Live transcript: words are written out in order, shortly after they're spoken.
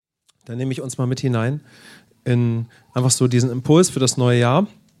Dann nehme ich uns mal mit hinein in einfach so diesen Impuls für das neue Jahr.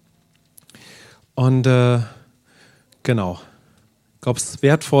 Und genau, ich glaube, es ist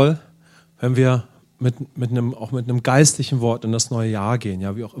wertvoll, wenn wir mit einem geistlichen Wort in das neue Jahr gehen,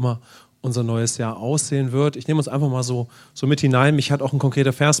 ja, wie auch immer unser neues Jahr aussehen wird. Ich nehme uns einfach mal so mit hinein. Mich hat auch ein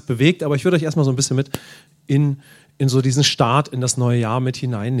konkreter Vers bewegt, aber ich würde euch erstmal so ein bisschen mit in so diesen Start in das neue Jahr mit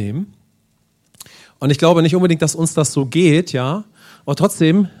hineinnehmen. Und ich glaube nicht unbedingt, dass uns das so geht, ja, aber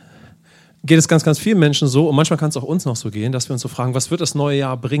trotzdem geht es ganz, ganz vielen Menschen so, und manchmal kann es auch uns noch so gehen, dass wir uns so fragen, was wird das neue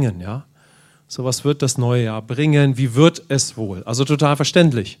Jahr bringen, ja? So, was wird das neue Jahr bringen? Wie wird es wohl? Also total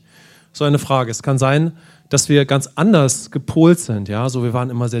verständlich. So eine Frage. Es kann sein, dass wir ganz anders gepolt sind, ja? So, wir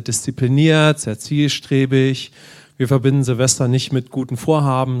waren immer sehr diszipliniert, sehr zielstrebig. Wir verbinden Silvester nicht mit guten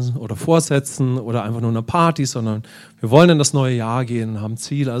Vorhaben oder Vorsätzen oder einfach nur einer Party, sondern wir wollen in das neue Jahr gehen und haben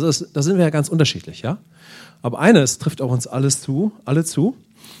Ziele. Also da sind wir ja ganz unterschiedlich, ja? Aber eines trifft auf uns alle zu. Und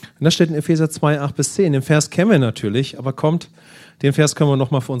das steht in Epheser 2, 8-10. Den Vers kennen wir natürlich, aber den Vers können wir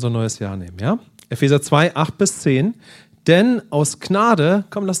nochmal für unser neues Jahr nehmen, ja? Epheser 2, 8-10. Denn aus Gnade,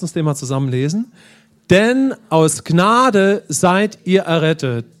 komm, lass uns den mal zusammen lesen. Denn aus Gnade seid ihr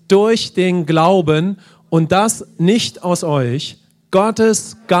errettet durch den Glauben, und das nicht aus euch.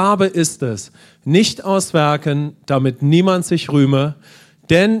 Gottes Gabe ist es, nicht aus Werken, damit niemand sich rühme.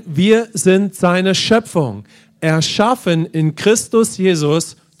 Denn wir sind seine Schöpfung, erschaffen in Christus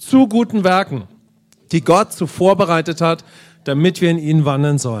Jesus zu guten Werken, die Gott zuvor bereitet hat, damit wir in ihnen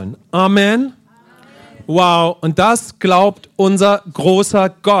wandeln sollen. Amen. Wow, und das glaubt unser großer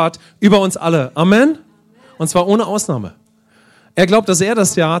Gott über uns alle. Amen. Und zwar ohne Ausnahme. Er glaubt, dass er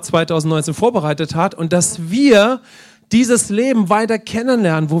das Jahr 2019 vorbereitet hat und dass wir dieses Leben weiter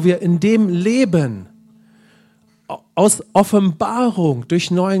kennenlernen, wo wir in dem Leben aus Offenbarung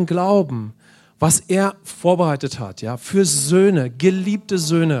durch neuen Glauben, was er vorbereitet hat, ja, für Söhne, geliebte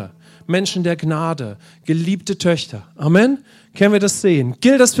Söhne, Menschen der Gnade, geliebte Töchter. Amen. Können wir das sehen?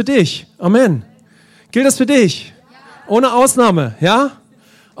 Gilt das für dich? Amen. Gilt das für dich? Ohne Ausnahme, ja?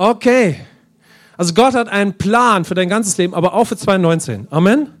 Okay. Also Gott hat einen Plan für dein ganzes Leben, aber auch für 2019.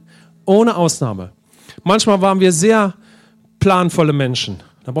 Amen? Ohne Ausnahme. Manchmal waren wir sehr planvolle Menschen.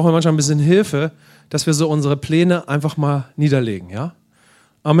 Da brauchen wir manchmal ein bisschen Hilfe, dass wir so unsere Pläne einfach mal niederlegen, ja?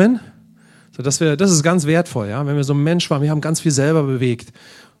 Amen? So, das ist ganz wertvoll, ja? Wenn wir so ein Mensch waren, wir haben ganz viel selber bewegt.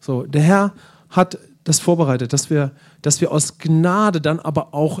 So, der Herr hat das vorbereitet, dass wir aus Gnade dann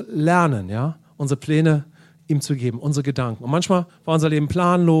aber auch lernen, ja? Unsere Pläne ihm zu geben, unsere Gedanken. Und manchmal war unser Leben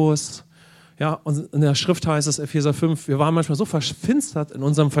planlos. Ja, und in der Schrift heißt es, Epheser 5, wir waren manchmal so verfinstert in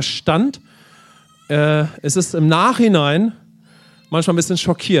unserem Verstand. Es ist im Nachhinein manchmal ein bisschen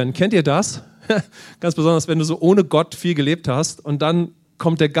schockierend. Kennt ihr das? Ganz besonders, wenn du so ohne Gott viel gelebt hast und dann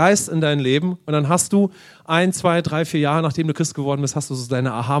kommt der Geist in dein Leben und dann hast du 1, 2, 3, 4 Jahre, nachdem du Christ geworden bist, hast du so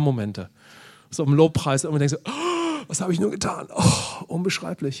deine Aha-Momente. So im Lobpreis und denkst du, oh, was habe ich nur getan? Oh,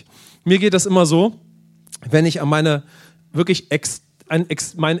 unbeschreiblich. Mir geht das immer so, wenn ich an meinen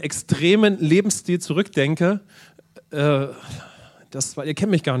extremen Lebensstil zurückdenke, ihr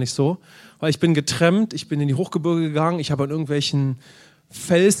kennt mich gar nicht so, weil ich bin getrennt, ich bin in die Hochgebirge gegangen, ich habe an irgendwelchen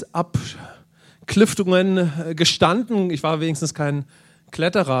Felsabkliftungen gestanden, ich war wenigstens kein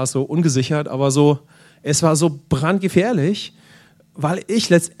Kletterer, so ungesichert, aber so, es war so brandgefährlich, weil ich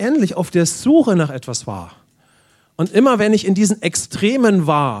letztendlich auf der Suche nach etwas war. Und immer wenn ich in diesen Extremen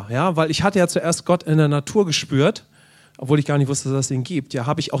war, ja, weil ich hatte ja zuerst Gott in der Natur gespürt, obwohl ich gar nicht wusste, dass es ihn gibt, ja,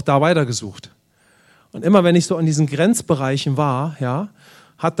 habe ich auch da weitergesucht. Und immer wenn ich so in diesen Grenzbereichen war, ja,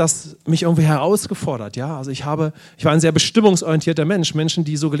 hat das mich irgendwie herausgefordert, ja. Also ich war ein sehr bestimmungsorientierter Mensch. Menschen,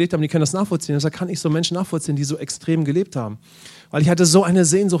 die so gelebt haben, die können das nachvollziehen. Deshalb kann ich so Menschen nachvollziehen, die so extrem gelebt haben. Weil ich hatte so eine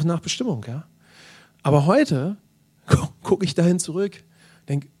Sehnsucht nach Bestimmung, ja. Aber heute gucke ich dahin zurück,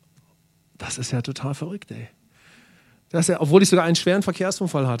 denke, das ist ja total verrückt, ey. Obwohl ich sogar einen schweren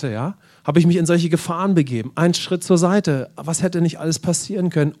Verkehrsunfall hatte, ja, habe ich mich in solche Gefahren begeben. Einen Schritt zur Seite, was hätte nicht alles passieren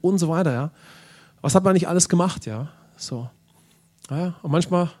können und so weiter, ja. Was hat man nicht alles gemacht, ja. So. Ja, und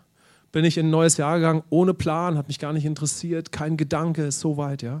manchmal bin ich in ein neues Jahr gegangen, ohne Plan, hat mich gar nicht interessiert, kein Gedanke, ist so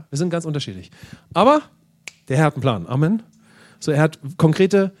weit, ja. Wir sind ganz unterschiedlich. Aber der Herr hat einen Plan, Amen. So, er hat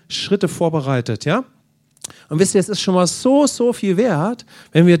konkrete Schritte vorbereitet, ja. Und wisst ihr, es ist schon mal so viel wert,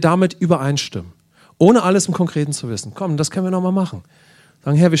 wenn wir damit übereinstimmen. Ohne alles im Konkreten zu wissen. Komm, das können wir nochmal machen.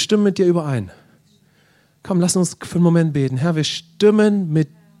 Sagen, Herr, wir stimmen mit dir überein. Komm, lass uns für einen Moment beten. Herr, wir stimmen mit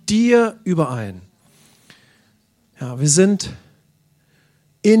dir überein. Ja, wir sind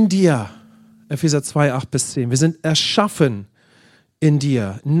in dir. Epheser 2, 8-10. Wir sind erschaffen in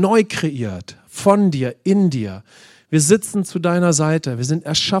dir, neu kreiert, von dir, in dir. Wir sitzen zu deiner Seite. Wir sind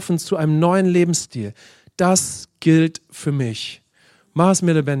erschaffen zu einem neuen Lebensstil. Das gilt für mich. Mach es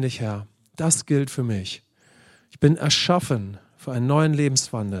mir lebendig, Herr. Das gilt für mich. Ich bin erschaffen für einen neuen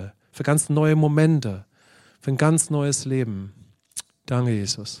Lebenswandel, für ganz neue Momente, für ein ganz neues Leben. Danke,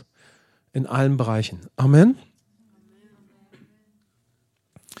 Jesus. In allen Bereichen. Amen.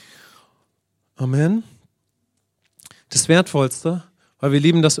 Amen. Das Wertvollste, weil wir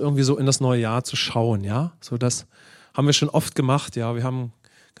lieben das irgendwie so in das neue Jahr zu schauen, ja. So, das haben wir schon oft gemacht, ja. Wir haben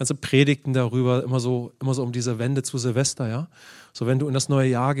ganze Predigten darüber, immer so um diese Wende zu Silvester, ja. So, wenn du in das neue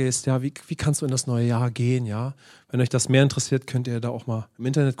Jahr gehst, ja, wie kannst du in das neue Jahr gehen, ja? Wenn euch das mehr interessiert, könnt ihr da auch mal im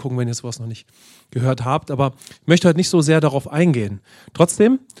Internet gucken, wenn ihr sowas noch nicht gehört habt. Aber ich möchte heute nicht so sehr darauf eingehen.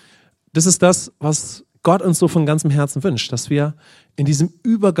 Trotzdem, das ist das, was Gott uns so von ganzem Herzen wünscht, dass wir in diesem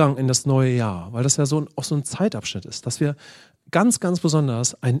Übergang in das neue Jahr, weil das ja auch so ein Zeitabschnitt ist, dass wir ganz, ganz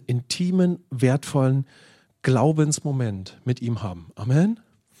besonders einen intimen, wertvollen Glaubensmoment mit ihm haben. Amen.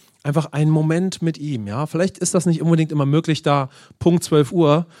 Einfach einen Moment mit ihm, ja. Vielleicht ist das nicht unbedingt immer möglich, da Punkt 12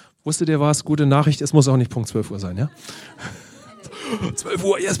 Uhr. Wusstet ihr was? Gute Nachricht, es muss auch nicht Punkt 12 Uhr sein, ja. 12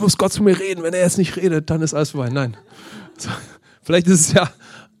 Uhr, jetzt muss Gott zu mir reden. Wenn er jetzt nicht redet, dann ist alles vorbei. Nein. So, vielleicht ist es ja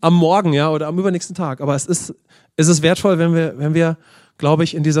am Morgen, ja, oder am übernächsten Tag. Aber es ist wertvoll, wenn wir, glaube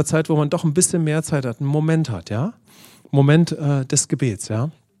ich, in dieser Zeit, wo man doch ein bisschen mehr Zeit hat, einen Moment hat, ja. Moment des Gebets, ja.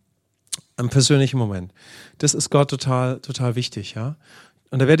 Einen persönlichen Moment. Das ist Gott total, total wichtig, ja.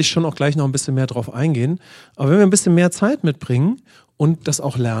 Und da werde ich schon auch gleich noch ein bisschen mehr drauf eingehen. Aber wenn wir ein bisschen mehr Zeit mitbringen und das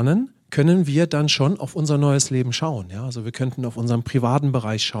auch lernen, können wir dann schon auf unser neues Leben schauen. Ja? Also wir könnten auf unseren privaten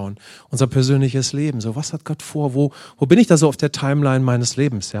Bereich schauen, unser persönliches Leben. So, was hat Gott vor? Wo bin ich da so auf der Timeline meines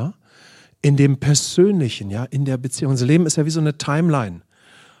Lebens? Ja? In dem Persönlichen, ja, in der Beziehung. Unser Leben ist ja wie so eine Timeline.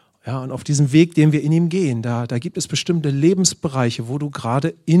 Ja, und auf diesem Weg, den wir in ihm gehen, da gibt es bestimmte Lebensbereiche, wo du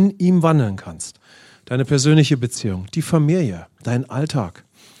gerade in ihm wandeln kannst. Deine persönliche Beziehung, die Familie, dein Alltag,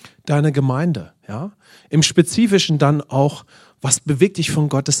 deine Gemeinde, ja. Im Spezifischen dann auch, was bewegt dich von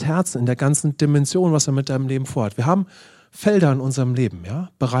Gottes Herzen in der ganzen Dimension, was er mit deinem Leben vorhat. Wir haben Felder in unserem Leben,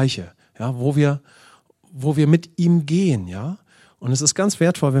 ja, Bereiche, ja, wo wir mit ihm gehen, ja. Und es ist ganz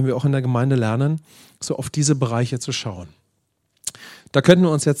wertvoll, wenn wir auch in der Gemeinde lernen, so auf diese Bereiche zu schauen. Da könnten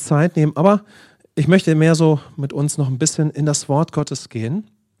wir uns jetzt Zeit nehmen, aber ich möchte mehr so mit uns noch ein bisschen in das Wort Gottes gehen.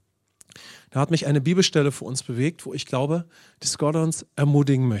 Da hat mich eine Bibelstelle für uns bewegt, wo ich glaube, dass Gott uns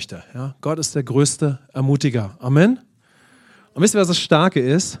ermutigen möchte. Ja, Gott ist der größte Ermutiger. Amen. Und wisst ihr, was das Starke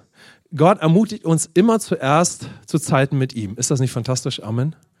ist? Gott ermutigt uns immer zuerst zu Zeiten mit ihm. Ist das nicht fantastisch?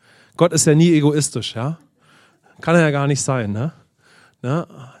 Amen. Gott ist ja nie egoistisch. Ja? Kann er ja gar nicht sein. Ne?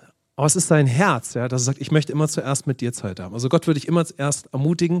 Aber es ist sein Herz, ja, dass er sagt, ich möchte immer zuerst mit dir Zeit haben. Also Gott würde dich immer zuerst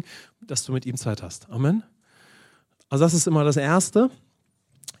ermutigen, dass du mit ihm Zeit hast. Amen. Also das ist immer das Erste.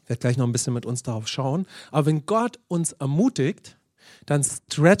 Ich werde gleich noch ein bisschen mit uns darauf schauen. Aber wenn Gott uns ermutigt, dann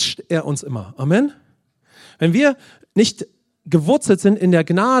stretcht er uns immer. Amen. Wenn wir nicht gewurzelt sind in der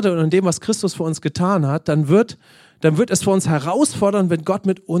Gnade und in dem, was Christus für uns getan hat, dann wird es für uns herausfordern, wenn Gott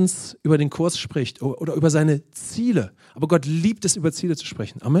mit uns über den Kurs spricht oder über seine Ziele. Aber Gott liebt es, über Ziele zu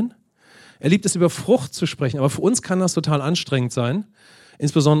sprechen. Amen. Er liebt es, über Frucht zu sprechen. Aber für uns kann das total anstrengend sein,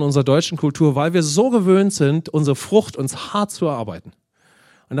 insbesondere in unserer deutschen Kultur, weil wir so gewöhnt sind, unsere Frucht uns hart zu erarbeiten.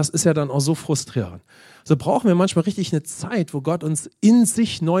 Und das ist ja dann auch so frustrierend. So brauchen wir manchmal richtig eine Zeit, wo Gott uns in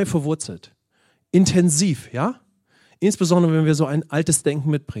sich neu verwurzelt. Intensiv, ja? Insbesondere, wenn wir so ein altes Denken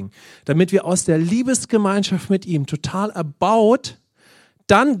mitbringen. Damit wir aus der Liebesgemeinschaft mit ihm total erbaut,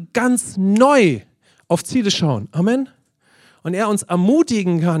 dann ganz neu auf Ziele schauen. Amen. Und er uns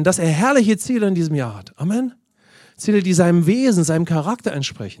ermutigen kann, dass er herrliche Ziele in diesem Jahr hat. Amen. Ziele, die seinem Wesen, seinem Charakter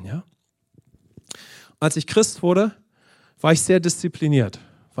entsprechen, ja? Als ich Christ wurde, war ich sehr diszipliniert,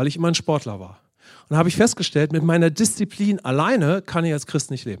 weil ich immer ein Sportler war. Und da habe ich festgestellt, mit meiner Disziplin alleine kann ich als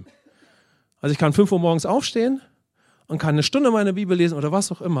Christ nicht leben. Also ich kann 5 Uhr morgens aufstehen und kann eine Stunde meine Bibel lesen oder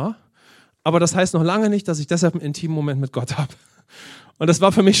was auch immer. Aber das heißt noch lange nicht, dass ich deshalb einen intimen Moment mit Gott habe. Und das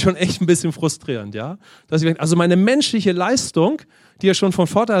war für mich schon echt ein bisschen frustrierend, ja. Dass ich denke, also meine menschliche Leistung, die ja schon von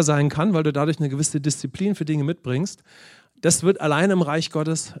Vorteil sein kann, weil du dadurch eine gewisse Disziplin für Dinge mitbringst, das wird alleine im Reich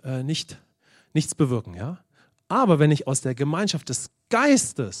Gottes nichts bewirken, ja. Aber wenn ich aus der Gemeinschaft des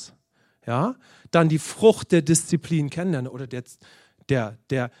Geistes, ja, dann die Frucht der Disziplin kennenlerne oder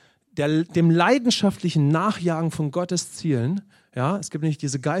dem leidenschaftlichen Nachjagen von Gottes Zielen, ja, es gibt nämlich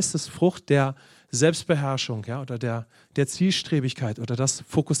diese Geistesfrucht der Selbstbeherrschung, ja, oder der Zielstrebigkeit oder das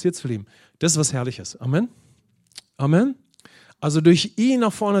fokussiert zu leben. Das ist was Herrliches. Amen. Amen. Also durch ihn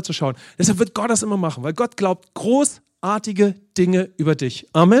nach vorne zu schauen. Deshalb wird Gott das immer machen, weil Gott glaubt großartige Dinge über dich.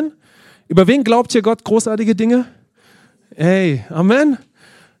 Amen. Über wen glaubt hier Gott großartige Dinge? Hey, Amen.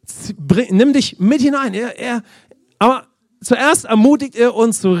 Nimm dich mit hinein. Aber zuerst ermutigt er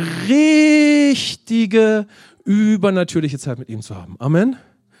uns, so richtige übernatürliche Zeit mit ihm zu haben. Amen.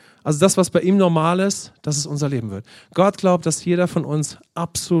 Also das, was bei ihm normal ist, dass es unser Leben wird. Gott glaubt, dass jeder von uns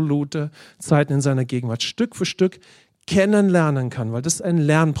absolute Zeiten in seiner Gegenwart Stück für Stück kennenlernen kann, weil das ist ein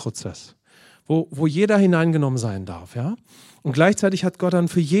Lernprozess, wo jeder hineingenommen sein darf. Ja? Und gleichzeitig hat Gott dann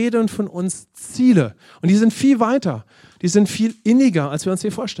für jeden von uns Ziele. Und die sind viel weiter, die sind viel inniger, als wir uns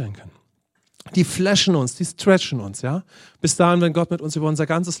hier vorstellen können. Die flashen uns, die stretchen uns. Ja? Bis dahin, wenn Gott mit uns über unser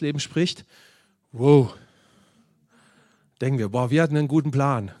ganzes Leben spricht, wow, denken wir, boah, wir hatten einen guten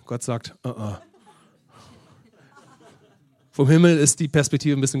Plan. Gott sagt, Vom Himmel ist die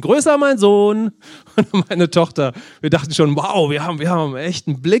Perspektive ein bisschen größer, mein Sohn und meine Tochter. Wir dachten schon, wow, wir haben echt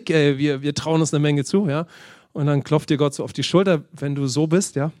einen Blick, ey, wir trauen uns eine Menge zu. Ja? Und dann klopft dir Gott so auf die Schulter, wenn du so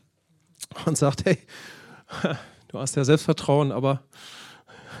bist, ja, und sagt, hey, du hast ja Selbstvertrauen, aber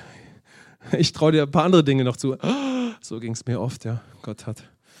ich traue dir ein paar andere Dinge noch zu. So ging es mir oft, ja. Gott hat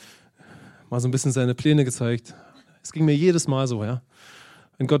mal so ein bisschen seine Pläne gezeigt. Es ging mir jedes Mal so, ja.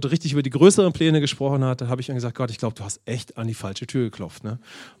 Wenn Gott richtig über die größeren Pläne gesprochen hat, habe ich dann gesagt, Gott, ich glaube, du hast echt an die falsche Tür geklopft. Ne?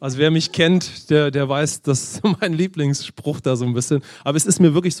 Also wer mich kennt, der weiß, das ist mein Lieblingsspruch da so ein bisschen. Aber es ist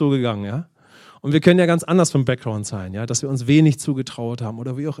mir wirklich so gegangen, ja. Und wir können ja ganz anders vom Background sein, ja, dass wir uns wenig zugetraut haben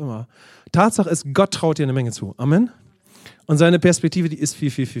oder wie auch immer. Tatsache ist, Gott traut dir eine Menge zu. Amen. Und seine Perspektive, die ist viel,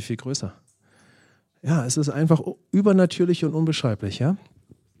 viel, viel, viel größer. Ja, es ist einfach übernatürlich und unbeschreiblich, ja.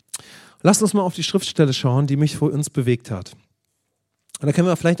 Lasst uns mal auf die Schriftstelle schauen, die mich vor uns bewegt hat. Und da können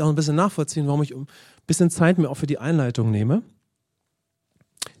wir vielleicht auch ein bisschen nachvollziehen, warum ich ein bisschen Zeit mir auch für die Einleitung nehme.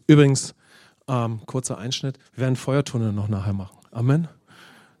 Übrigens, kurzer Einschnitt, wir werden Feuertunnel noch nachher machen. Amen.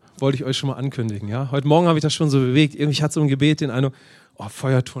 Wollte ich euch schon mal ankündigen. Ja? Heute Morgen habe ich das schon so bewegt. Irgendwie hat so ein Gebet den Eindruck, oh,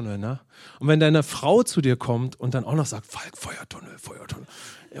 Feuertunnel. Ne? Und wenn deine Frau zu dir kommt und dann auch noch sagt, Falk, Feuertunnel, Feuertunnel.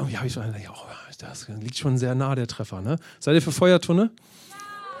 Irgendwie habe ich so gedacht, oh, das liegt schon sehr nah, der Treffer. Ne? Seid ihr für Feuertunnel?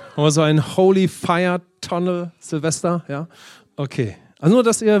 Haben wir so ein Holy Fire Tunnel Silvester? Ja? Okay. Also nur,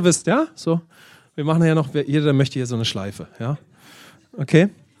 dass ihr wisst, ja? So, wir machen ja noch, jeder möchte hier so eine Schleife, ja? Okay?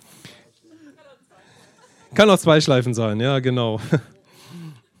 Kann auch 2 Schleifen sein, ja, genau.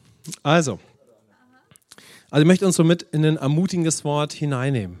 Also ich möchte uns so mit in ein ermutigendes Wort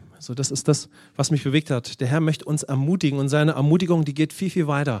hineinnehmen. So, das ist das, was mich bewegt hat. Der Herr möchte uns ermutigen und seine Ermutigung, die geht viel, viel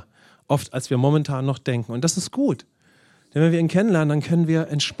weiter, oft als wir momentan noch denken. Und das ist gut. Denn wenn wir ihn kennenlernen, dann können wir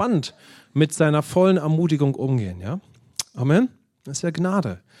entspannt mit seiner vollen Ermutigung umgehen, ja? Amen. Das ist ja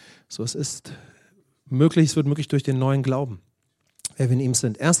Gnade. So, es ist möglich, es wird möglich durch den neuen Glauben, wer wir in ihm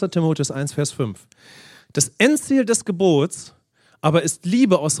sind. 1. Timotheus 1, Vers 5. Das Endziel des Gebots aber ist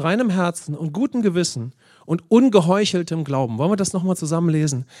Liebe aus reinem Herzen und gutem Gewissen und ungeheucheltem Glauben. Wollen wir das nochmal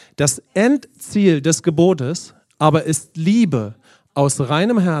zusammenlesen? Das Endziel des Gebotes aber ist Liebe aus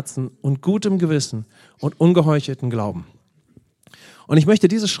reinem Herzen und gutem Gewissen und ungeheucheltem Glauben. Und ich möchte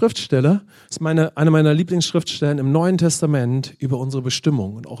diese Schriftstelle, das ist eine meiner Lieblingsschriftstellen im Neuen Testament über unsere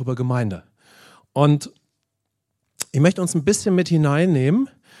Bestimmung und auch über Gemeinde. Und ich möchte uns ein bisschen mit hineinnehmen,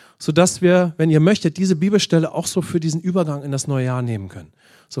 sodass wir, wenn ihr möchtet, diese Bibelstelle auch so für diesen Übergang in das neue Jahr nehmen können.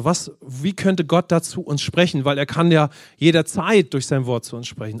 So wie könnte Gott dazu uns sprechen? Weil er kann ja jederzeit durch sein Wort zu uns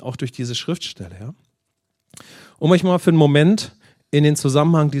sprechen, auch durch diese Schriftstelle. Ja? Um euch mal für einen Moment in den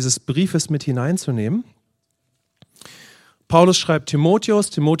Zusammenhang dieses Briefes mit hineinzunehmen. Paulus schreibt Timotheus.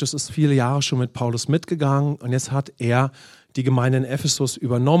 Timotheus ist viele Jahre schon mit Paulus mitgegangen und jetzt hat er die Gemeinde in Ephesus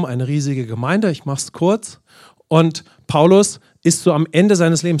übernommen, eine riesige Gemeinde. Ich mache es kurz. Und Paulus ist so am Ende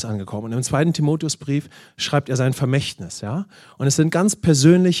seines Lebens angekommen. Und im 2. Timotheusbrief schreibt er sein Vermächtnis. Ja? Und es sind ganz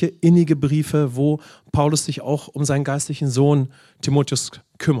persönliche, innige Briefe, wo Paulus sich auch um seinen geistlichen Sohn Timotheus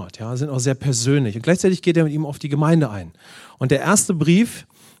kümmert. Ja? Sind auch sehr persönlich. Und gleichzeitig geht er mit ihm auf die Gemeinde ein. Und der erste Brief,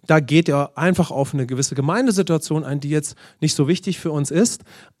 da geht er einfach auf eine gewisse Gemeindesituation ein, die jetzt nicht so wichtig für uns ist.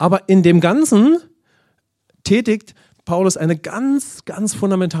 Aber in dem Ganzen tätigt Paulus eine ganz, ganz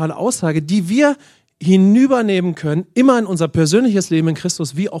fundamentale Aussage, die wir hinübernehmen können, immer in unser persönliches Leben in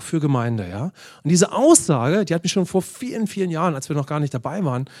Christus, wie auch für Gemeinde. Ja? Und diese Aussage, die hat mich schon vor vielen, vielen Jahren, als wir noch gar nicht dabei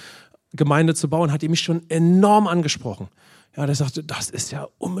waren, Gemeinde zu bauen, hat die mich schon enorm angesprochen. Ja, der sagte, das ist ja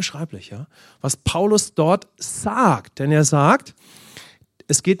unbeschreiblich, ja? Was Paulus dort sagt. Denn er sagt,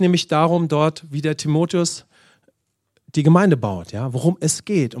 es geht nämlich darum dort, wie der Timotheus die Gemeinde baut, ja? Worum es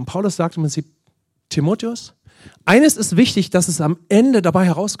geht. Und Paulus sagt im Prinzip, Timotheus, eines ist wichtig, dass es am Ende dabei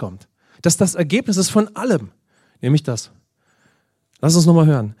herauskommt. Dass das Ergebnis ist von allem, nämlich das. Lass uns nochmal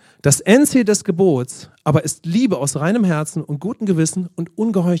hören. Das Endziel des Gebots aber ist Liebe aus reinem Herzen und gutem Gewissen und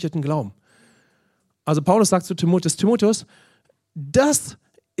ungeheucheltem Glauben. Also Paulus sagt zu Timotheus, Timotheus, das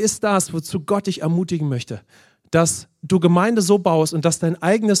ist das, wozu Gott dich ermutigen möchte, dass du Gemeinde so baust und dass dein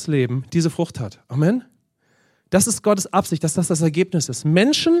eigenes Leben diese Frucht hat. Amen. Das ist Gottes Absicht, dass das das Ergebnis ist.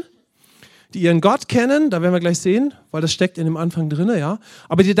 Menschen, die ihren Gott kennen, da werden wir gleich sehen, weil das steckt in dem Anfang drin, ja,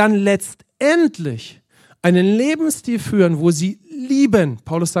 aber die dann letztendlich einen Lebensstil führen, wo sie lieben.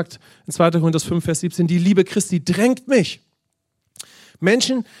 Paulus sagt in 2. Korinther 5, Vers 17, die Liebe Christi drängt mich.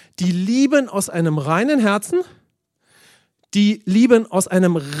 Menschen, die lieben aus einem reinen Herzen, die lieben aus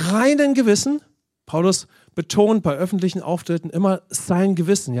einem reinen Gewissen. Paulus betont bei öffentlichen Auftritten immer sein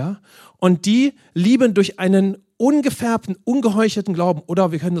Gewissen, ja. Und die lieben durch einen ungefärbten, ungeheuchelten Glauben,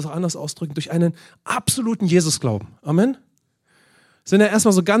 oder wir können das auch anders ausdrücken, durch einen absoluten Jesusglauben. Amen. Das sind ja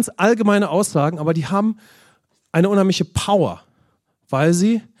erstmal so ganz allgemeine Aussagen, aber die haben eine unheimliche Power, weil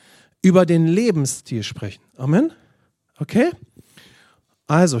sie über den Lebensstil sprechen. Amen. Okay?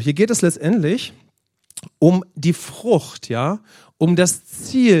 Also, hier geht es letztendlich um die Frucht, ja, um das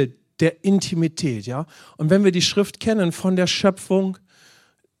Ziel der Intimität, ja. Und wenn wir die Schrift kennen von der Schöpfung,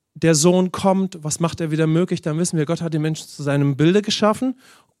 der Sohn kommt, was macht er wieder möglich, dann wissen wir, Gott hat den Menschen zu seinem Bilde geschaffen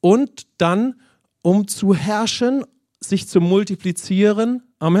und dann, um zu herrschen, sich zu multiplizieren.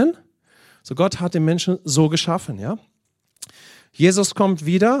 Amen. So, Gott hat den Menschen so geschaffen, ja. Jesus kommt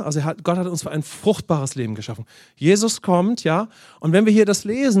wieder, also Gott hat uns für ein fruchtbares Leben geschaffen. Jesus kommt, ja, und wenn wir hier das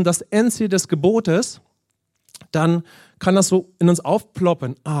lesen, das Endziel des Gebotes, dann kann das so in uns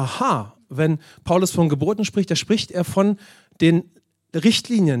aufploppen. Aha, wenn Paulus von Geboten spricht, da spricht er von den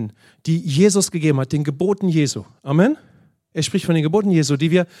Richtlinien, die Jesus gegeben hat, den Geboten Jesu. Amen. Er spricht von den Geboten Jesu,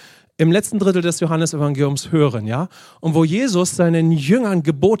 die wir im letzten Drittel des Johannesevangeliums hören, ja, und wo Jesus seinen Jüngern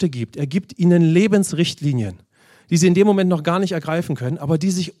Gebote gibt. Er gibt ihnen Lebensrichtlinien, die sie in dem Moment noch gar nicht ergreifen können, aber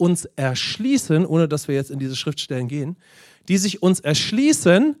die sich uns erschließen, ohne dass wir jetzt in diese Schriftstellen gehen, die sich uns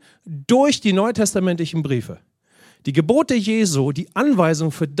erschließen durch die neutestamentlichen Briefe. Die Gebote Jesu, die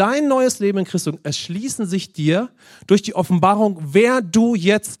Anweisung für dein neues Leben in Christus, erschließen sich dir durch die Offenbarung, wer du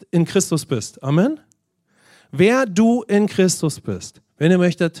jetzt in Christus bist. Amen. Wer du in Christus bist. Wenn ihr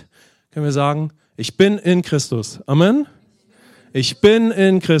möchtet, können wir sagen, ich bin in Christus. Amen. Ich bin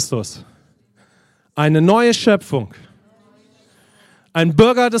in Christus. Eine neue Schöpfung. Ein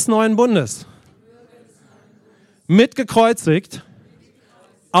Bürger des neuen Bundes. Mitgekreuzigt,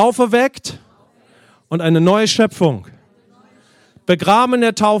 auferweckt und eine neue Schöpfung. Begraben in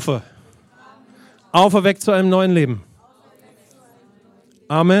der Taufe. Auferweckt zu einem neuen Leben.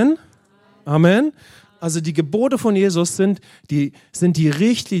 Amen. Amen. Also die Gebote von Jesus sind die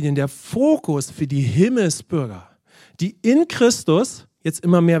Richtlinien, der Fokus für die Himmelsbürger, die in Christus jetzt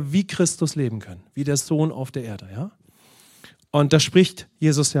immer mehr wie Christus leben können, wie der Sohn auf der Erde, ja? Und da spricht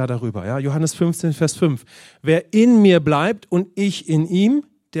Jesus ja darüber, ja? Johannes 15, Vers 5. Wer in mir bleibt und ich in ihm,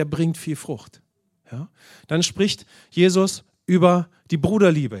 der bringt viel Frucht. Ja? Dann spricht Jesus über die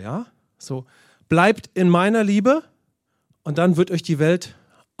Bruderliebe, ja? So, bleibt in meiner Liebe und dann wird euch die Welt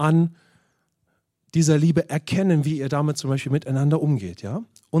an dieser Liebe erkennen, wie ihr damit zum Beispiel miteinander umgeht, ja?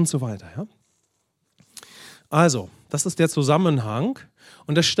 Und so weiter, ja? Also, das ist der Zusammenhang.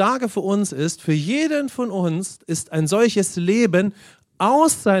 Und das Starke für uns ist, für jeden von uns ist ein solches Leben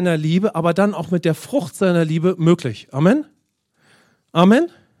aus seiner Liebe, aber dann auch mit der Frucht seiner Liebe möglich. Amen? Amen?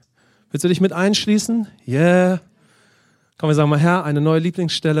 Willst du dich mit einschließen? Yeah. Komm, wir sagen mal, Herr, eine neue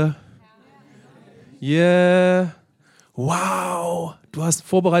Lieblingsstelle. Yeah. Wow. Du hast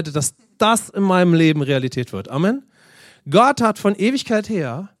vorbereitet, dass das in meinem Leben Realität wird. Amen? Gott hat von Ewigkeit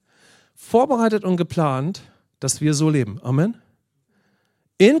her vorbereitet und geplant, dass wir so leben. Amen?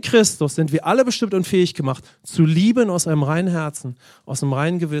 In Christus sind wir alle bestimmt und fähig gemacht, zu lieben aus einem reinen Herzen, aus einem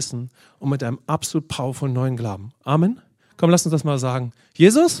reinen Gewissen und mit einem absolut powervollen neuen Glauben. Amen? Komm, lass uns das mal sagen.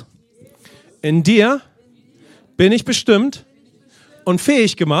 Jesus, in dir bin ich bestimmt und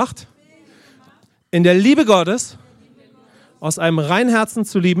fähig gemacht, in der Liebe Gottes aus einem reinen Herzen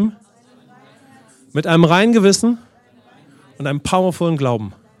zu lieben, mit einem reinen Gewissen und einem powervollen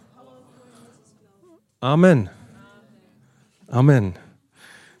Glauben. Amen. Amen.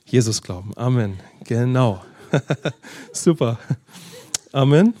 Jesus glauben. Amen. Genau. Super.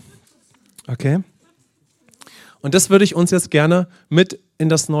 Amen. Okay. Und das würde ich uns jetzt gerne mit in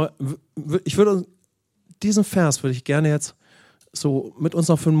das Neue, diesen Vers würde ich gerne jetzt so mit uns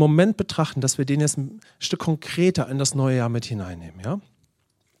noch für einen Moment betrachten, dass wir den jetzt ein Stück konkreter in das neue Jahr mit hineinnehmen. Ja?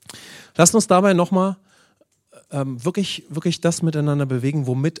 Lasst uns dabei nochmal wirklich das miteinander bewegen,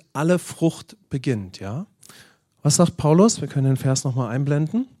 womit alle Frucht beginnt. Ja? Was sagt Paulus? Wir können den Vers nochmal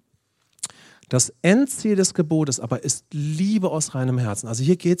einblenden. Das Endziel des Gebotes aber ist Liebe aus reinem Herzen. Also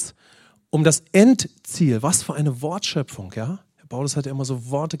hier geht es um das Endziel. Was für eine Wortschöpfung, ja? Paulus hat ja immer so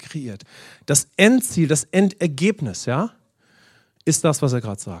Worte kreiert. Das Endziel, das Endergebnis, ja, ist das, was er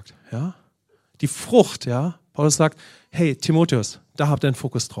gerade sagt, ja? Die Frucht, ja? Paulus sagt, hey, Timotheus, da habt ihr einen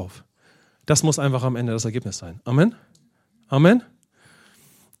Fokus drauf. Das muss einfach am Ende das Ergebnis sein. Amen? Amen?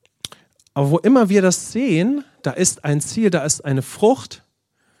 Aber wo immer wir das sehen, da ist ein Ziel, da ist eine Frucht,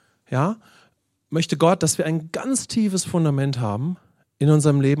 ja, möchte Gott, dass wir ein ganz tiefes Fundament haben in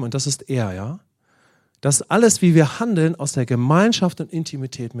unserem Leben und das ist er, ja. Dass alles, wie wir handeln, aus der Gemeinschaft und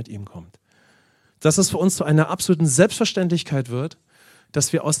Intimität mit ihm kommt. Dass es für uns zu einer absoluten Selbstverständlichkeit wird,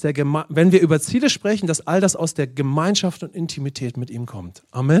 dass wir wenn wir über Ziele sprechen, dass all das aus der Gemeinschaft und Intimität mit ihm kommt.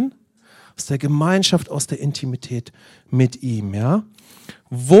 Amen. Aus der Gemeinschaft, aus der Intimität mit ihm, ja.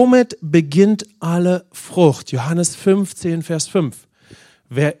 Womit beginnt alle Frucht? Johannes 15, Vers 5.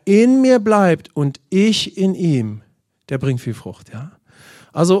 Wer in mir bleibt und ich in ihm, der bringt viel Frucht, ja.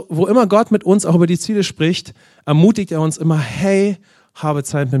 Also, wo immer Gott mit uns auch über die Ziele spricht, ermutigt er uns immer, hey, habe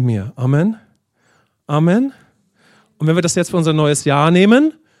Zeit mit mir. Amen. Amen. Und wenn wir das jetzt für unser neues Jahr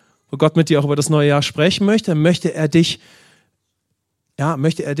nehmen, wo Gott mit dir auch über das neue Jahr sprechen möchte, möchte er dich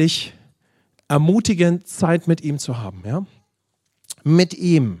ermutigen, Zeit mit ihm zu haben, ja? Mit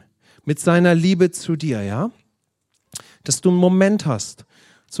ihm, mit seiner Liebe zu dir, ja? Dass du einen Moment hast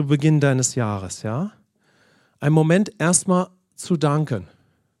zu Beginn deines Jahres, ja? Einen Moment erstmal zu danken.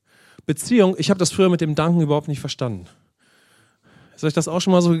 Beziehung, ich habe das früher mit dem Danken überhaupt nicht verstanden. Ist euch das auch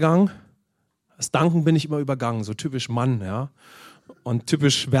schon mal so gegangen? Das Danken bin ich immer übergangen, so typisch Mann, ja? Und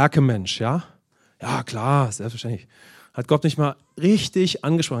typisch Werkemensch, ja? Ja, klar, selbstverständlich. Hat Gott nicht mal richtig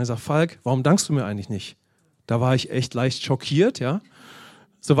angesprochen. Er sagt, Falk, warum dankst du mir eigentlich nicht? Da war ich echt leicht schockiert, ja?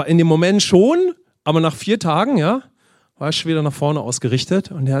 So war in dem Moment schon, aber nach 4 Tagen, ja, war ich schon wieder nach vorne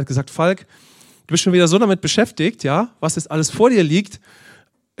ausgerichtet. Und er hat gesagt, Falk, du bist schon wieder so damit beschäftigt, ja, was jetzt alles vor dir liegt.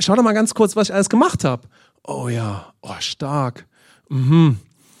 Schau doch mal ganz kurz, was ich alles gemacht habe. Oh ja, oh stark. Mhm.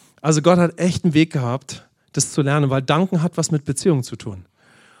 Also Gott hat echt einen Weg gehabt, das zu lernen, weil Danken hat was mit Beziehung zu tun.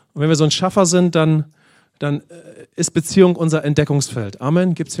 Und wenn wir so ein Schaffer sind, dann ist Beziehung unser Entdeckungsfeld.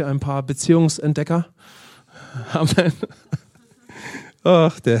 Amen. Gibt es hier ein paar Beziehungsentdecker? Amen.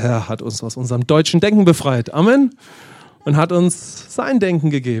 Ach, der Herr hat uns aus unserem deutschen Denken befreit. Amen. Und hat uns sein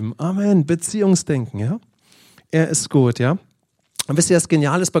Denken gegeben. Amen. Beziehungsdenken, ja. Er ist gut, ja. Und wisst ihr, was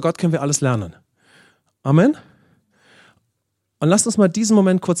genial ist? Bei Gott können wir alles lernen. Amen. Und lasst uns mal diesen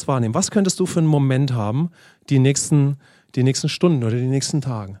Moment kurz wahrnehmen. Was könntest du für einen Moment haben, die nächsten Stunden oder die nächsten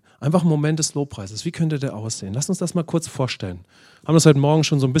Tagen? Einfach ein Moment des Lobpreises. Wie könnte der aussehen? Lasst uns das mal kurz vorstellen. Haben das heute Morgen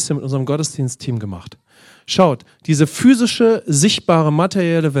schon so ein bisschen mit unserem Gottesdienstteam gemacht. Schaut, diese physische, sichtbare,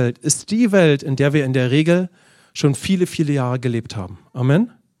 materielle Welt ist die Welt, in der wir in der Regel schon viele, viele Jahre gelebt haben.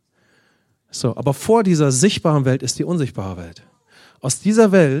 Amen? So, aber vor dieser sichtbaren Welt ist die unsichtbare Welt. Aus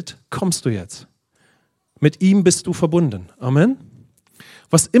dieser Welt kommst du jetzt. Mit ihm bist du verbunden. Amen.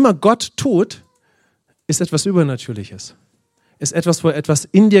 Was immer Gott tut, ist etwas Übernatürliches. Ist etwas, wo er etwas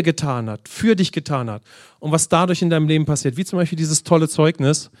in dir getan hat, für dich getan hat. Und was dadurch in deinem Leben passiert. Wie zum Beispiel dieses tolle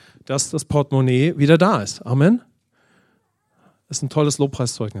Zeugnis, dass das Portemonnaie wieder da ist. Amen. Das ist ein tolles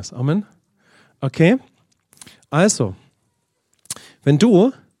Lobpreiszeugnis. Amen. Okay. Also, wenn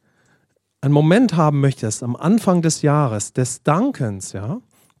du einen Moment haben möchtest am Anfang des Jahres, des Dankens, ja,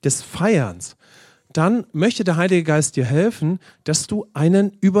 des Feierns, dann möchte der Heilige Geist dir helfen, dass du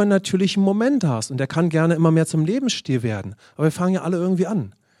einen übernatürlichen Moment hast. Und der kann gerne immer mehr zum Lebensstil werden. Aber wir fangen ja alle irgendwie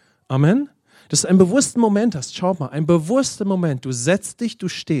an. Amen. Dass du einen bewussten Moment hast. Schau mal, einen bewussten Moment. Du setzt dich, du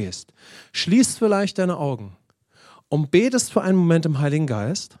stehst, schließt vielleicht deine Augen und betest für einen Moment im Heiligen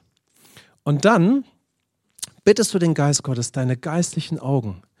Geist. Und dann bittest du den Geist Gottes, deine geistlichen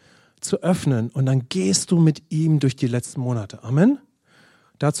Augen zu öffnen. Und dann gehst du mit ihm durch die letzten Monate. Amen.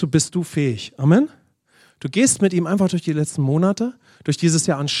 Dazu bist du fähig. Amen. Du gehst mit ihm einfach durch die letzten Monate, durch dieses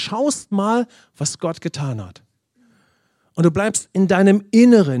Jahr und schaust mal, was Gott getan hat. Und du bleibst in deinem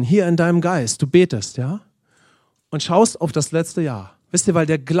Inneren, hier in deinem Geist, du betest, ja, und schaust auf das letzte Jahr. Wisst ihr, weil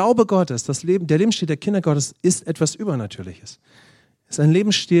der Glaube Gottes, der Lebensstil der Kinder Gottes ist etwas Übernatürliches. Es ist ein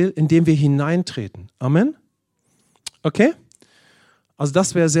Lebensstil, in dem wir hineintreten. Amen? Okay? Also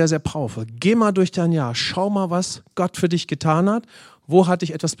das wäre sehr, sehr powerful. Geh mal durch dein Jahr, schau mal, was Gott für dich getan hat. Wo hat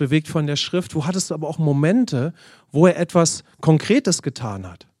dich etwas bewegt von der Schrift? Wo hattest du aber auch Momente, wo er etwas Konkretes getan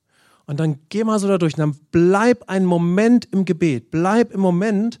hat? Und dann geh mal so da durch und dann bleib einen Moment im Gebet. Bleib im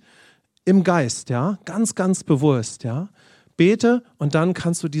Moment im Geist, ja? Ganz, ganz bewusst, ja? Bete und dann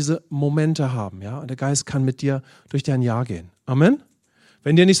kannst du diese Momente haben, ja? Und der Geist kann mit dir durch dein Jahr gehen. Amen?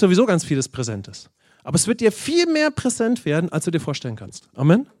 Wenn dir nicht sowieso ganz vieles präsent ist. Aber es wird dir viel mehr präsent werden, als du dir vorstellen kannst.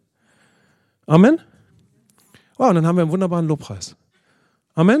 Amen? Amen? Wow, und dann haben wir einen wunderbaren Lobpreis.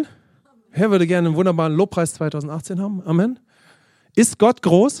 Amen? Herr würde gerne einen wunderbaren Lobpreis 2018 haben. Amen? Ist Gott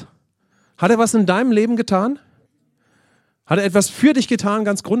groß? Hat er was in deinem Leben getan? Hat er etwas für dich getan,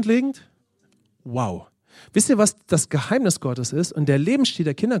 ganz grundlegend? Wow. Wisst ihr, was das Geheimnis Gottes ist und der Lebensstil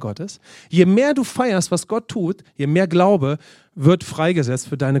der Kinder Gottes? Je mehr du feierst, was Gott tut, je mehr Glaube wird freigesetzt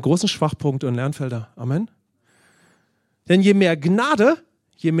für deine großen Schwachpunkte und Lernfelder. Amen. Denn je mehr Gnade,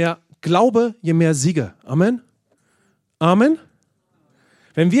 je mehr Glaube, je mehr Siege. Amen. Amen.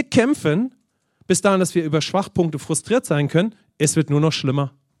 Wenn wir kämpfen, bis dahin, dass wir über Schwachpunkte frustriert sein können, es wird nur noch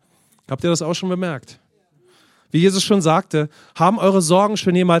schlimmer. Habt ihr das auch schon bemerkt? Wie Jesus schon sagte, haben eure Sorgen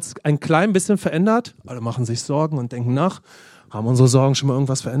schon jemals ein klein bisschen verändert? Alle machen sich Sorgen und denken nach. Haben unsere Sorgen schon mal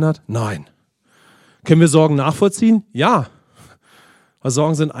irgendwas verändert? Nein. Können wir Sorgen nachvollziehen? Ja. Weil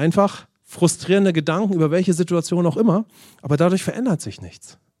Sorgen sind einfach frustrierende Gedanken über welche Situation auch immer, aber dadurch verändert sich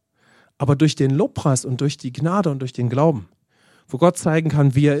nichts. Aber durch den Lobpreis und durch die Gnade und durch den Glauben, wo Gott zeigen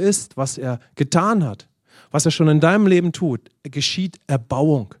kann, wie er ist, was er getan hat, was er schon in deinem Leben tut, geschieht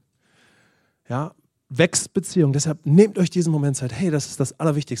Erbauung. Ja, wächst Beziehung. Deshalb nehmt euch diesen Moment Zeit. Hey, das ist das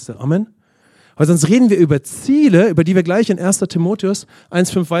Allerwichtigste. Amen. Weil sonst reden wir über Ziele, über die wir gleich in 1. Timotheus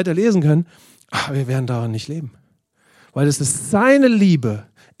 1,5 weiter lesen können. Aber wir werden daran nicht leben. Weil es ist seine Liebe,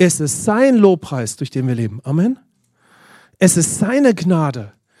 es ist sein Lobpreis, durch den wir leben. Amen. Es ist seine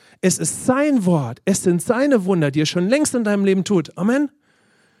Gnade, es ist sein Wort, es sind seine Wunder, die er schon längst in deinem Leben tut. Amen.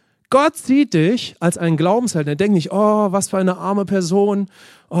 Gott sieht dich als einen Glaubensheld. Er denkt nicht, oh, was für eine arme Person.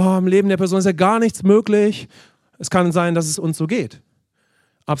 Oh, im Leben der Person ist ja gar nichts möglich. Es kann sein, dass es uns so geht.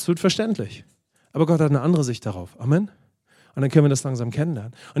 Absolut verständlich. Aber Gott hat eine andere Sicht darauf. Amen. Und dann können wir das langsam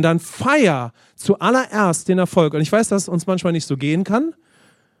kennenlernen. Und dann feier zuallererst den Erfolg. Und ich weiß, dass es uns manchmal nicht so gehen kann.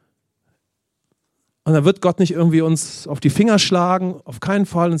 Und dann wird Gott nicht irgendwie uns auf die Finger schlagen, auf keinen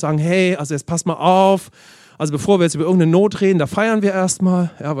Fall, und sagen, hey, also jetzt pass mal auf. Also bevor wir jetzt über irgendeine Not reden, da feiern wir erstmal.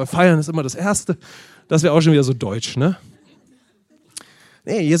 Ja, weil feiern ist immer das Erste. Das wäre auch schon wieder so deutsch, ne?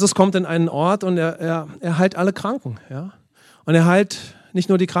 Nee, Jesus kommt in einen Ort und er heilt alle Kranken, ja? Und er heilt nicht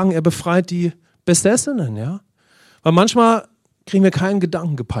nur die Kranken, er befreit die Besessenen, ja? Weil manchmal kriegen wir keinen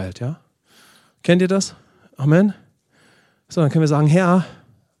Gedanken gepeilt, ja? Kennt ihr das? Amen? So, dann können wir sagen, Herr,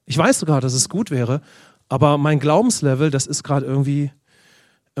 ich weiß sogar, dass es gut wäre, aber mein Glaubenslevel, das ist gerade irgendwie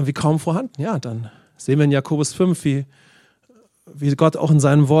kaum vorhanden. Ja, dann sehen wir in Jakobus 5, wie Gott auch in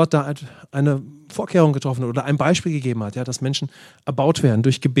seinem Wort da eine Vorkehrung getroffen hat oder ein Beispiel gegeben hat, ja, dass Menschen erbaut werden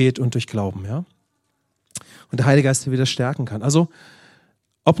durch Gebet und durch Glauben. Ja? Und der Heilige Geist sie wieder stärken kann. Also,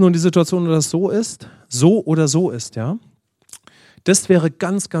 ob nun die Situation oder so ist, ja, das wäre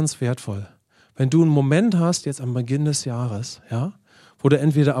ganz, ganz wertvoll, wenn du einen Moment hast, jetzt am Beginn des Jahres, ja, wo du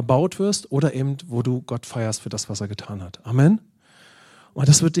entweder erbaut wirst oder eben, wo du Gott feierst für das, was er getan hat. Amen. Und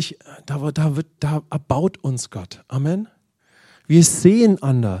das wird dich, da erbaut uns Gott. Amen. Wir sehen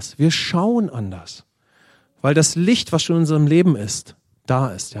anders, wir schauen anders, weil das Licht, was schon in unserem Leben ist, da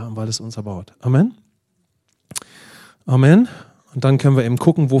ist, ja, und weil es uns erbaut. Amen. Amen. Und dann können wir eben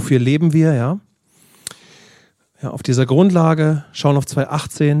gucken, wofür leben wir, ja. Ja, auf dieser Grundlage, schauen auf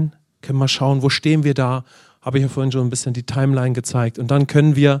 2018, können wir schauen, wo stehen wir da. Habe ich ja vorhin schon ein bisschen die Timeline gezeigt. Und dann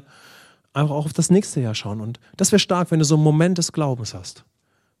können wir einfach auch auf das nächste Jahr schauen. Und das wäre stark, wenn du so einen Moment des Glaubens hast.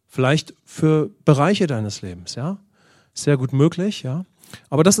 Vielleicht für Bereiche deines Lebens, ja. Sehr gut möglich, ja.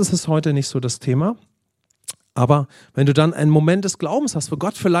 Aber das ist es heute nicht so das Thema. Aber wenn du dann einen Moment des Glaubens hast, wo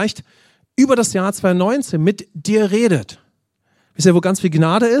Gott vielleicht über das Jahr 2019 mit dir redet. Wisst ihr, wo ganz viel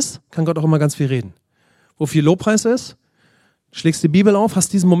Gnade ist, kann Gott auch immer ganz viel reden. Wo viel Lobpreis ist, schlägst die Bibel auf,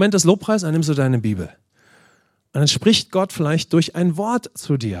 hast diesen Moment des Lobpreises, dann nimmst du deine Bibel. Und dann spricht Gott vielleicht durch ein Wort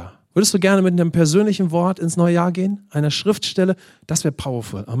zu dir. Würdest du gerne mit einem persönlichen Wort ins neue Jahr gehen? Einer Schriftstelle? Das wäre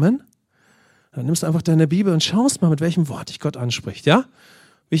powerful. Amen? Dann nimmst du einfach deine Bibel und schaust mal, mit welchem Wort dich Gott anspricht. Ja?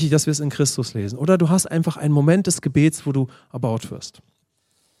 Wichtig, dass wir es in Christus lesen. Oder du hast einfach einen Moment des Gebets, wo du erbaut wirst.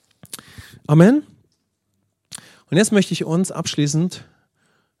 Amen? Und jetzt möchte ich uns abschließend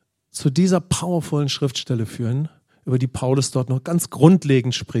zu dieser powervollen Schriftstelle führen, über die Paulus dort noch ganz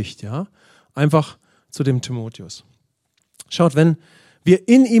grundlegend spricht. Ja? Einfach zu dem Timotheus. Schaut, wenn wir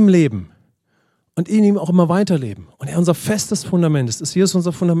in ihm leben und in ihm auch immer weiterleben und er unser festes Fundament ist Jesus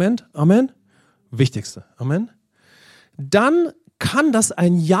unser Fundament? Amen? Wichtigste. Amen? Dann kann das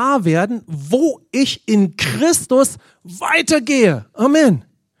ein Jahr werden, wo ich in Christus weitergehe. Amen.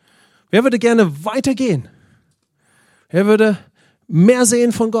 Wer würde gerne weitergehen? Wer würde mehr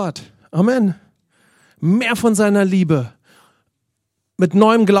sehen von Gott? Amen. Mehr von seiner Liebe, mit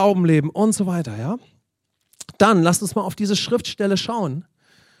neuem Glauben leben und so weiter, ja? Dann lasst uns mal auf diese Schriftstelle schauen.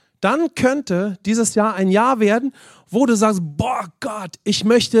 Dann könnte dieses Jahr ein Jahr werden, wo du sagst, boah Gott, ich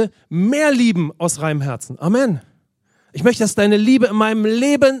möchte mehr lieben aus reinem Herzen. Amen. Ich möchte, dass deine Liebe in meinem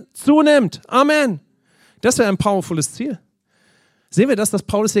Leben zunimmt. Amen. Das wäre ein powervolles Ziel. Sehen wir das, dass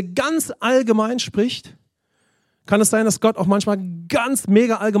Paulus hier ganz allgemein spricht? Kann es sein, dass Gott auch manchmal ganz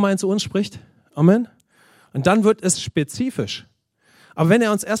mega allgemein zu uns spricht? Amen. Und dann wird es spezifisch. Aber wenn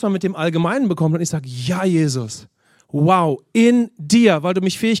er uns erstmal mit dem Allgemeinen bekommt und ich sage, ja Jesus, wow, in dir, weil du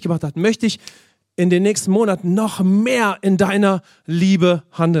mich fähig gemacht hast, möchte ich in den nächsten Monaten noch mehr in deiner Liebe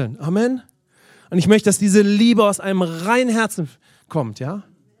handeln. Amen. Und ich möchte, dass diese Liebe aus einem reinen Herzen kommt, ja?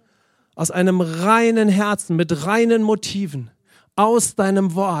 Aus einem reinen Herzen, mit reinen Motiven, aus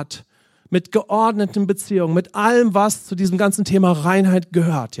deinem Wort, mit geordneten Beziehungen, mit allem, was zu diesem ganzen Thema Reinheit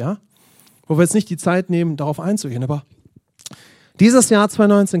gehört, ja? Wo wir jetzt nicht die Zeit nehmen, darauf einzugehen, aber dieses Jahr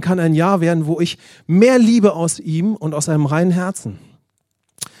 2019 kann ein Jahr werden, wo ich mehr liebe aus ihm und aus einem reinen Herzen.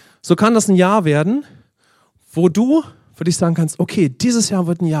 So kann das ein Jahr werden, wo du für dich sagen kannst, okay, dieses Jahr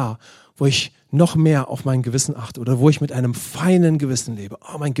wird ein Jahr, wo ich noch mehr auf mein Gewissen achte oder wo ich mit einem feinen Gewissen lebe.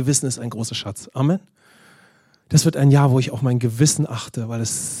 Oh, mein Gewissen ist ein großer Schatz. Amen. Das wird ein Jahr, wo ich auf mein Gewissen achte, weil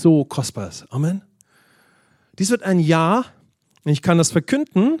es so kostbar ist. Amen. Dies wird ein Jahr, und ich kann das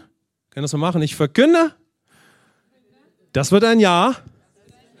verkünden, kann das mal machen, ich verkünde, das wird ein Jahr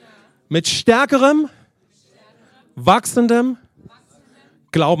mit stärkerem, wachsendem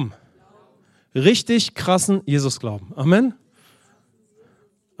Glauben. Richtig krassen Jesus-Glauben. Amen.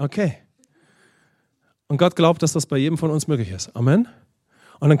 Okay. Und Gott glaubt, dass das bei jedem von uns möglich ist. Amen.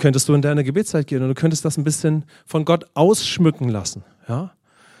 Und dann könntest du in deine Gebetszeit gehen und du könntest das ein bisschen von Gott ausschmücken lassen. Ja?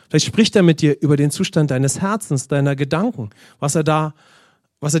 Vielleicht spricht er mit dir über den Zustand deines Herzens, deiner Gedanken, was er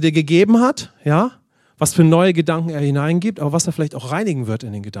dir gegeben hat, ja? Was für neue Gedanken er hineingibt, aber was er vielleicht auch reinigen wird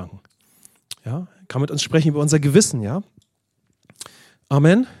in den Gedanken. Ja? Er kann mit uns sprechen über unser Gewissen, ja?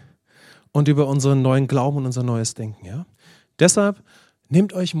 Amen. Und über unseren neuen Glauben und unser neues Denken, ja? Deshalb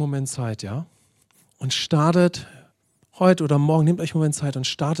nehmt euch einen Moment Zeit, ja? Und startet heute oder morgen, nehmt euch einen Moment Zeit und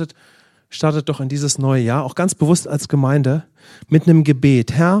startet doch in dieses neue Jahr, auch ganz bewusst als Gemeinde, mit einem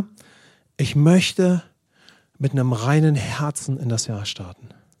Gebet. Herr, ich möchte mit einem reinen Herzen in das Jahr starten.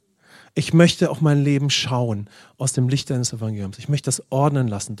 Ich möchte auf mein Leben schauen aus dem Licht deines Evangeliums. Ich möchte das ordnen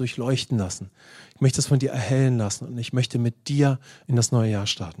lassen, durchleuchten lassen. Ich möchte es von dir erhellen lassen und ich möchte mit dir in das neue Jahr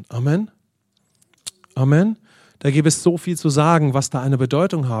starten. Amen. Amen. Da gibt es so viel zu sagen, was da eine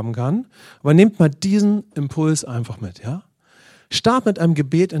Bedeutung haben kann. Aber nehmt mal diesen Impuls einfach mit. Ja? Start mit einem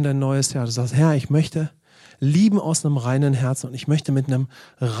Gebet in dein neues Jahr. Du sagst, Herr, ich möchte lieben aus einem reinen Herzen und ich möchte mit einem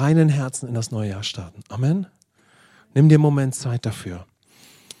reinen Herzen in das neue Jahr starten. Amen. Nimm dir einen Moment Zeit dafür.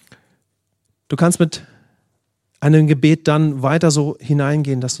 Du kannst mit einem Gebet dann weiter so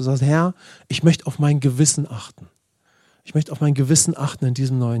hineingehen, dass du sagst, Herr, ich möchte auf mein Gewissen achten. Ich möchte auf mein Gewissen achten in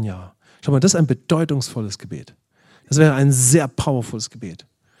diesem neuen Jahr. Schau mal, das ist ein bedeutungsvolles Gebet. Das wäre ein sehr powervolles Gebet.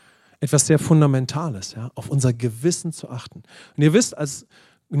 Etwas sehr Fundamentales, ja, auf unser Gewissen zu achten. Und ihr wisst, als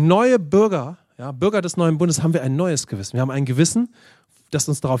neue Bürger, ja, Bürger des neuen Bundes, haben wir ein neues Gewissen. Wir haben ein Gewissen, das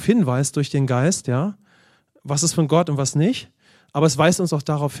uns darauf hinweist durch den Geist, ja, was ist von Gott und was nicht. Aber es weist uns auch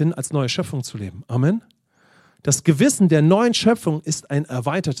darauf hin, als neue Schöpfung zu leben. Amen. Das Gewissen der neuen Schöpfung ist ein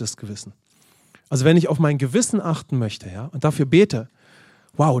erweitertes Gewissen. Also wenn ich auf mein Gewissen achten möchte, ja, und dafür bete,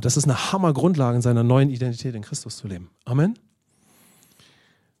 wow, das ist eine Hammergrundlage, in seiner neuen Identität in Christus zu leben. Amen.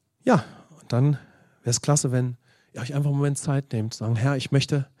 Ja, und dann wäre es klasse, wenn ihr euch einfach einen Moment Zeit nehmt, zu sagen, Herr, ich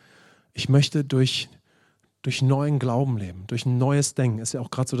möchte durch neuen Glauben leben, durch ein neues Denken. Ist ja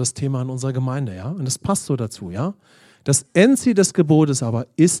auch gerade so das Thema in unserer Gemeinde, ja. Und das passt so dazu, ja. Das Endziel des Gebotes aber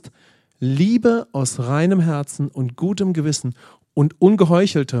ist Liebe aus reinem Herzen und gutem Gewissen und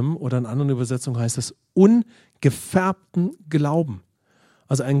ungeheucheltem, oder in anderen Übersetzungen heißt es, ungefärbten Glauben.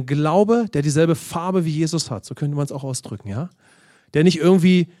 Also ein Glaube, der dieselbe Farbe wie Jesus hat, so könnte man es auch ausdrücken, ja. Der nicht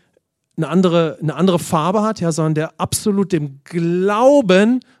irgendwie eine andere Farbe hat, ja, sondern der absolut dem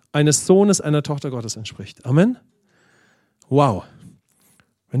Glauben eines Sohnes, einer Tochter Gottes entspricht. Amen. Wow.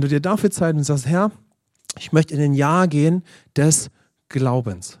 Wenn du dir dafür Zeit nimmst und sagst, Herr, ich möchte in ein Jahr gehen des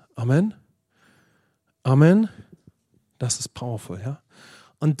Glaubens. Amen. Amen. Das ist powerful, ja.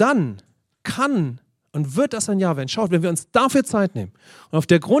 Und dann kann und wird das ein Jahr werden. Schaut, wenn wir uns dafür Zeit nehmen und auf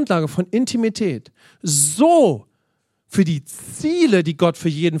der Grundlage von Intimität so für die Ziele, die Gott für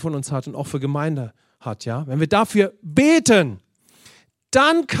jeden von uns hat und auch für Gemeinde hat, ja, wenn wir dafür beten,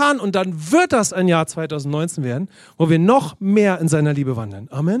 dann kann und dann wird das ein Jahr 2019 werden, wo wir noch mehr in seiner Liebe wandeln.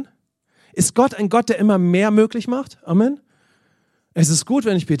 Amen. Ist Gott ein Gott, der immer mehr möglich macht? Amen. Es ist gut,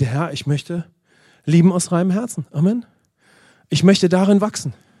 wenn ich bete, Herr, ich möchte lieben aus reinem Herzen. Amen. Ich möchte darin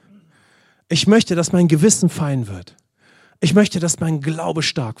wachsen. Ich möchte, dass mein Gewissen fein wird. Ich möchte, dass mein Glaube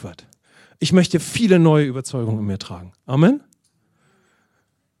stark wird. Ich möchte viele neue Überzeugungen in mir tragen. Amen.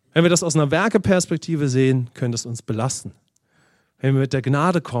 Wenn wir das aus einer Werkeperspektive sehen, könnte es uns belasten. Wenn wir mit der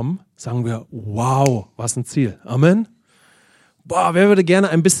Gnade kommen, sagen wir, wow, was ein Ziel. Amen. Boah, wer würde gerne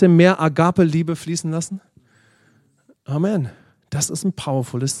ein bisschen mehr Agape-Liebe fließen lassen? Amen. Das ist ein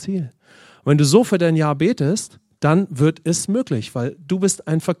powervolles Ziel. Und wenn du so für dein Jahr betest, dann wird es möglich, weil du bist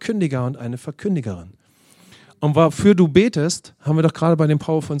ein Verkündiger und eine Verkündigerin. Und wofür du betest, haben wir doch gerade bei dem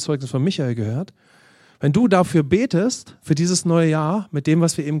powervollen Zeugnis von Michael gehört. Wenn du dafür betest, für dieses neue Jahr, mit dem,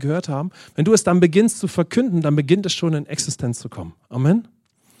 was wir eben gehört haben, wenn du es dann beginnst zu verkünden, dann beginnt es schon in Existenz zu kommen. Amen.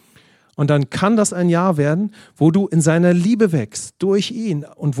 Und dann kann das ein Jahr werden, wo du in seiner Liebe wächst, durch ihn,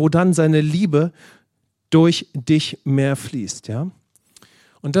 und wo dann seine Liebe durch dich mehr fließt. Ja?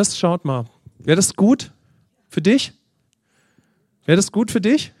 Und das, schaut mal, wäre das gut für dich? Wäre das gut für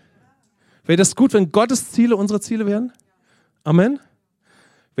dich? Wäre das gut, wenn Gottes Ziele unsere Ziele wären? Amen.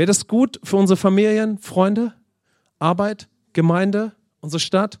 Wäre das gut für unsere Familien, Freunde, Arbeit, Gemeinde, unsere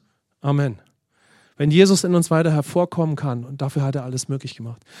Stadt? Amen. Wenn Jesus in uns weiter hervorkommen kann, und dafür hat er alles möglich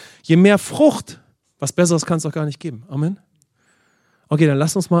gemacht. Je mehr Frucht, was Besseres kann es doch gar nicht geben. Amen. Okay, dann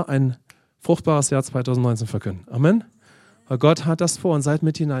lasst uns mal ein fruchtbares Jahr 2019 verkünden. Amen. Weil Gott hat das vor und seid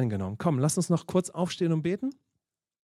mit hineingenommen. Komm, lasst uns noch kurz aufstehen und beten.